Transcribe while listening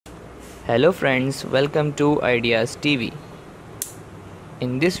Hello friends, welcome to Ideas TV.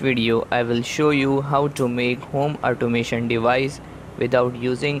 In this video, I will show you how to make home automation device without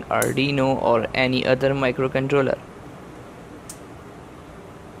using Arduino or any other microcontroller.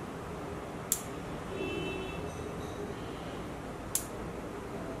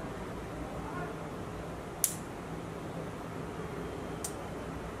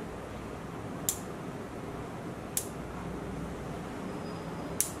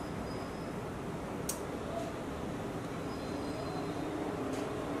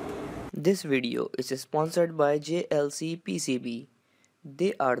 This video is sponsored by JLC PCB.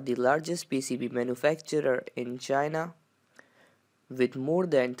 They are the largest PCB manufacturer in China with more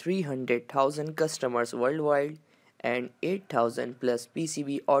than 300,000 customers worldwide and 8,000 plus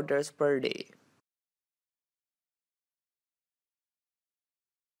PCB orders per day.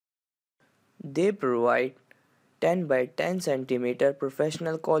 They provide 10 by 10 cm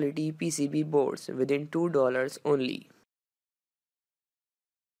professional quality PCB boards within $2 only.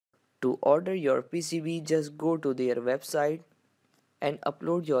 To order your PCB, just go to their website and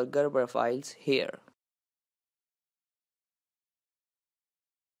upload your Gerber files here.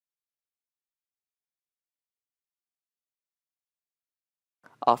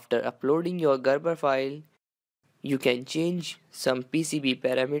 After uploading your Gerber file, you can change some PCB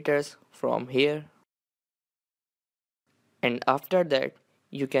parameters from here. And after that,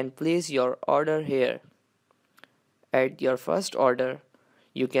 you can place your order here. At your first order,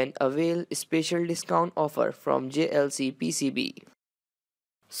 you can avail special discount offer from JLC PCB.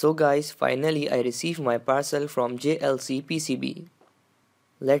 So guys, finally I received my parcel from JLC PCB.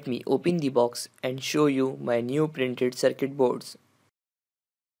 Let me open the box and show you my new printed circuit boards.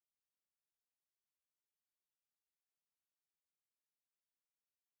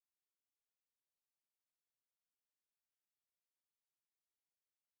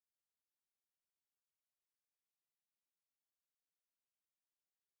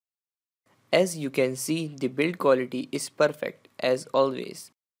 As you can see, the build quality is perfect as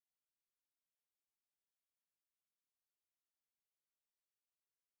always.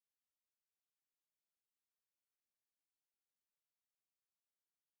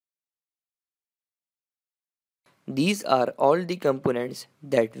 These are all the components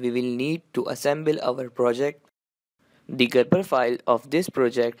that we will need to assemble our project. The Gerber file of this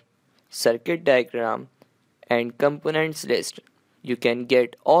project, circuit diagram and components list. You can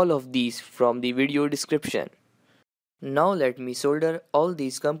get all of these from the video description. Now let me solder all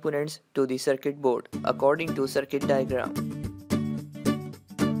these components to the circuit board according to circuit diagram.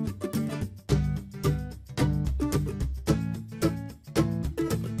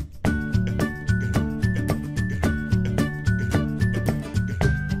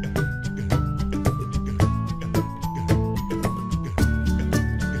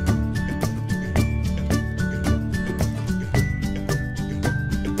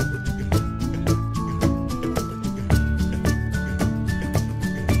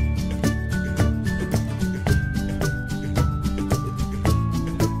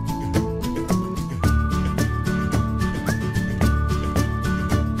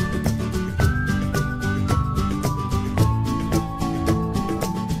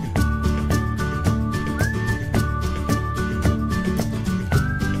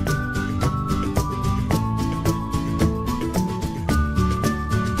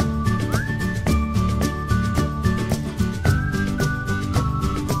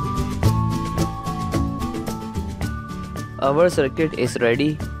 Our circuit is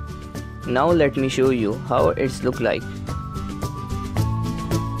ready. Now let me show you how it's look like.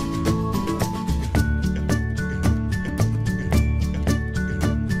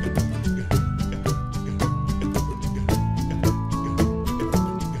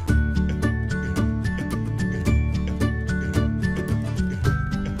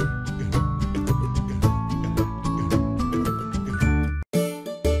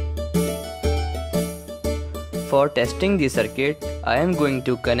 For testing the circuit, I am going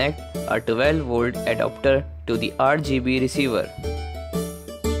to connect a 12 volt adapter to the RGB receiver.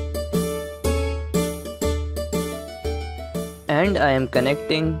 And I am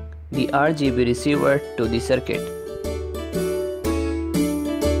connecting the RGB receiver to the circuit.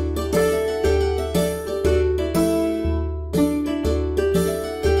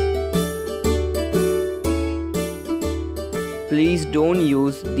 Please don't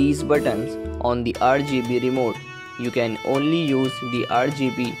use these buttons on the RGB remote. You can only use the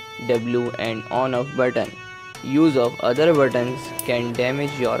RGB W and on off button. Use of other buttons can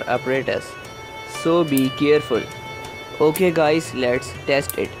damage your apparatus, so be careful. Okay guys, let's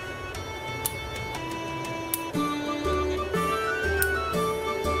test it.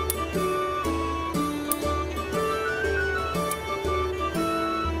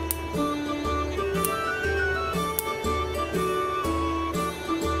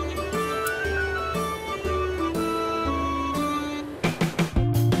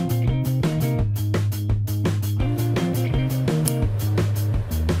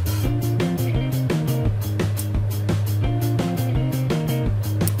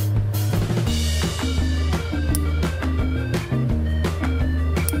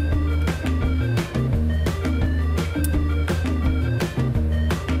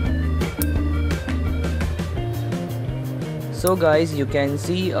 So guys, you can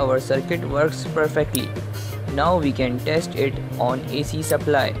see our circuit works perfectly. Now we can test it on AC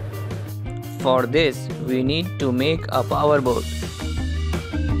supply. For this, we need to make a power board.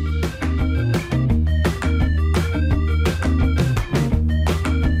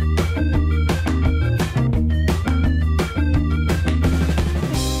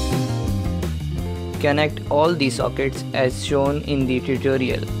 Connect all the sockets as shown in the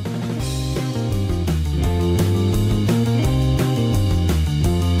tutorial.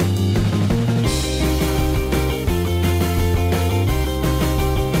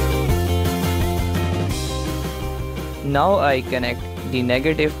 Now I connect the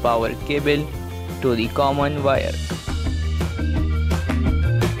negative power cable to the common wire.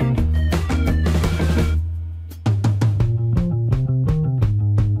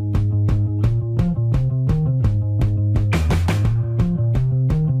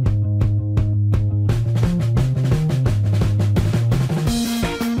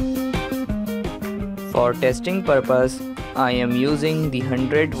 For testing purpose, I am using the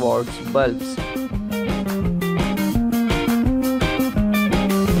 100 watts bulbs.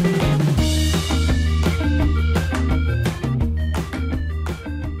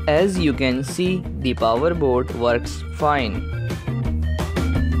 As you can see, the power board works fine.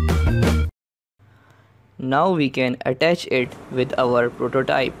 Now we can attach it with our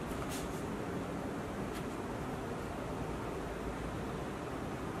prototype.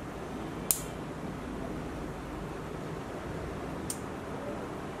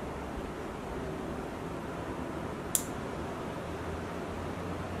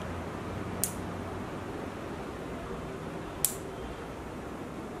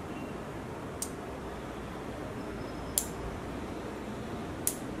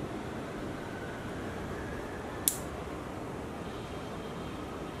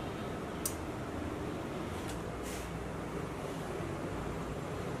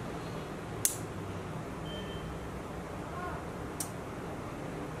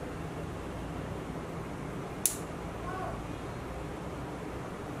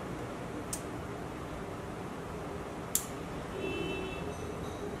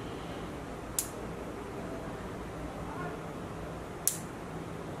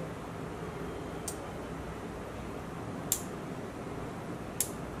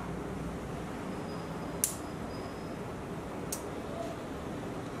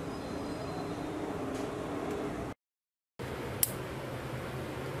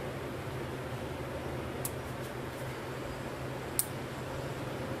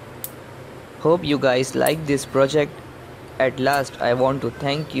 Hope you guys like this project. At last, I want to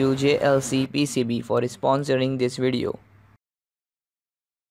thank you JLC PCB for sponsoring this video.